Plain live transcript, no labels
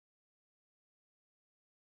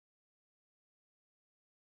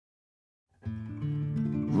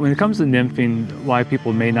When it comes to nymphing, why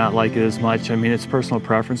people may not like it as much, I mean, it's personal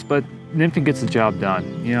preference, but nymphing gets the job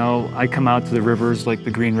done. You know, I come out to the rivers like the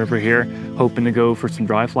Green River here, hoping to go for some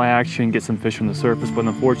dry fly action, get some fish from the surface, but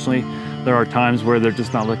unfortunately, there are times where they're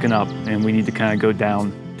just not looking up and we need to kind of go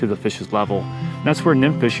down to the fish's level. And that's where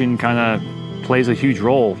nymph fishing kind of plays a huge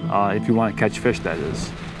role if you want to catch fish, that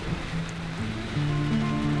is.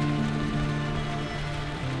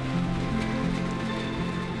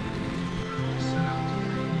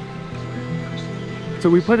 So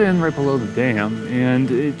we put it in right below the dam, and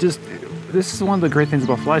this is one of the great things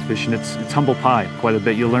about fly fishing. It's humble pie quite a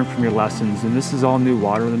bit. You learn from your lessons, and this is all new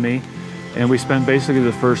water to me. And we spent basically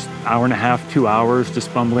the first hour and a half, 2 hours just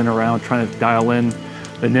fumbling around trying to dial in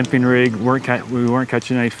the nymphing rig. We weren't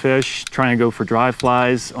catching any fish, trying to go for dry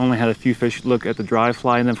flies. Only had a few fish look at the dry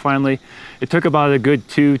fly, and then finally, it took about a good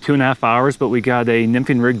 2.5 hours, but we got a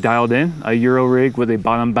nymphing rig dialed in, a Euro rig with a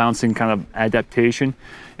bottom bouncing kind of adaptation.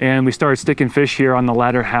 And we started sticking fish here on the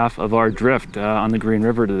latter half of our drift on the Green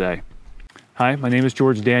River today. Hi, my name is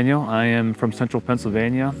George Daniel. I am from Central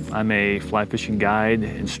Pennsylvania. I'm a fly fishing guide,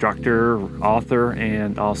 instructor, author,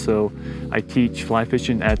 and also I teach fly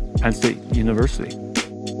fishing at Penn State University.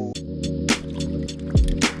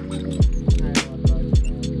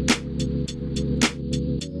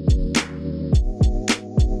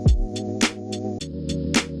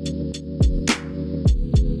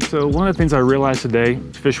 So one of the things I realized today,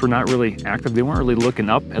 fish were not really active. They weren't really looking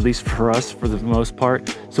up, at least for us, for the most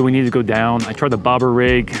part. So we needed to go down. I tried the bobber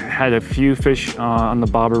rig, had a few fish on the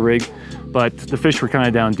bobber rig, but the fish were kind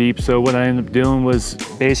of down deep. So what I ended up doing was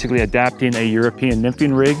basically adapting a European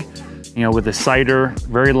nymphing rig, you know, with a sighter,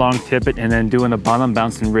 very long tippet, and then doing a bottom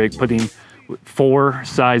bouncing rig, putting 4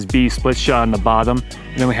 size B split shot on the bottom.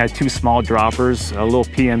 And then we had 2 small droppers, a little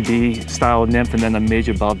PMB style nymph, and then a midge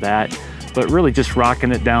above that. But really just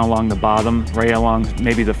rocking it down along the bottom, right along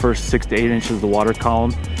maybe the first 6 to 8 inches of the water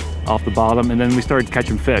column off the bottom. And then we started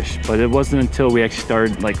catching fish. But it wasn't until we actually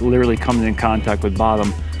started like literally coming in contact with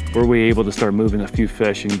bottom where we were able to start moving a few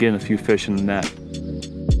fish and getting a few fish in the net.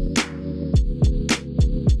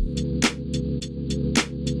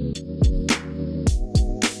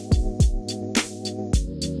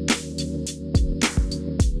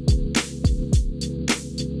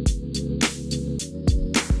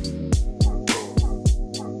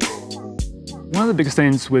 One of the biggest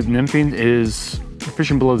things with nymphing is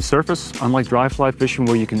fishing below the surface. Unlike dry fly fishing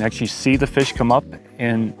where you can actually see the fish come up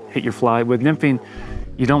and hit your fly, with nymphing,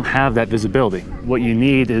 you don't have that visibility. What you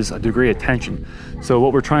need is a degree of tension. So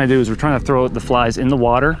what we're trying to do is we're trying to throw the flies in the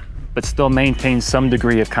water, but still maintain some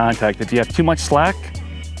degree of contact. If you have too much slack,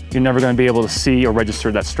 you're never going to be able to see or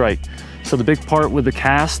register that strike. So the big part with the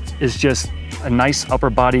cast is just a nice upper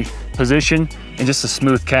body position and just a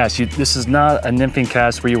smooth cast. This is not a nymphing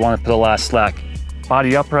cast where you want to put a lot of slack.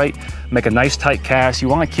 Body upright, make a nice tight cast. You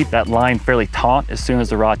want to keep that line fairly taut as soon as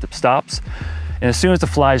the rod tip stops. And as soon as the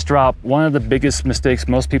flies drop, one of the biggest mistakes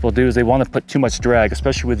most people do is they want to put too much drag,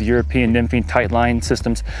 especially with European nymphing tight line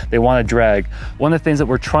systems. They want to drag. One of the things that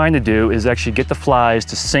we're trying to do is actually get the flies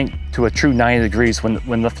to sink to a true 90 degrees.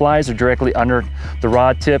 When the flies are directly under the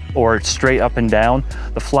rod tip or straight up and down,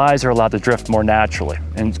 the flies are allowed to drift more naturally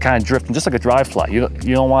and kind of drifting just like a dry fly. You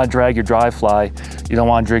don't want to drag your dry fly. You don't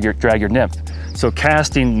want to drag your nymph. So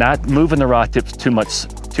casting, not moving the rod tips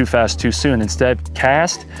too fast, too soon. Instead,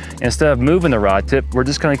 cast. Instead of moving the rod tip, we're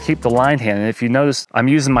just going to keep the line hand. And if you notice, I'm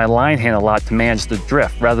using my line hand a lot to manage the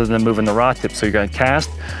drift rather than moving the rod tip. So you're going to cast,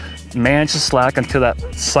 manage the slack until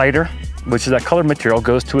that sighter, which is that colored material,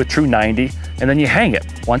 goes to a true 90, and then you hang it.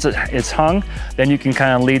 Once it's hung, then you can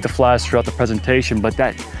kind of lead the flies throughout the presentation. But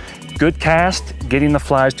that good cast, getting the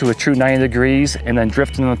flies to a true 90 degrees, and then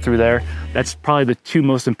drifting them through there, that's probably the 2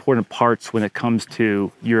 most important parts when it comes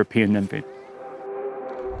to European nymphing.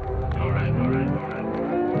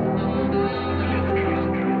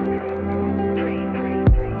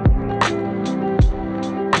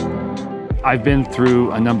 I've been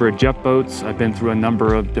through a number of jet boats. I've been through a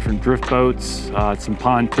number of different drift boats, some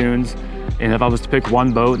pontoons. And if I was to pick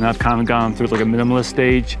one boat, and I've kind of gone through like a minimalist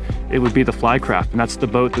stage, it would be the Flycraft. And that's the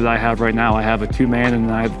boat that I have right now. I have a 2-man and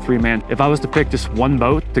I have a 3-man. If I was to pick just one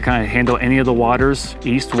boat to kind of handle any of the waters,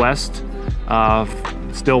 east, west,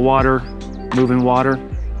 still water, moving water,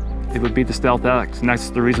 it would be the Stealth X. And that's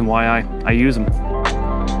the reason why I use them.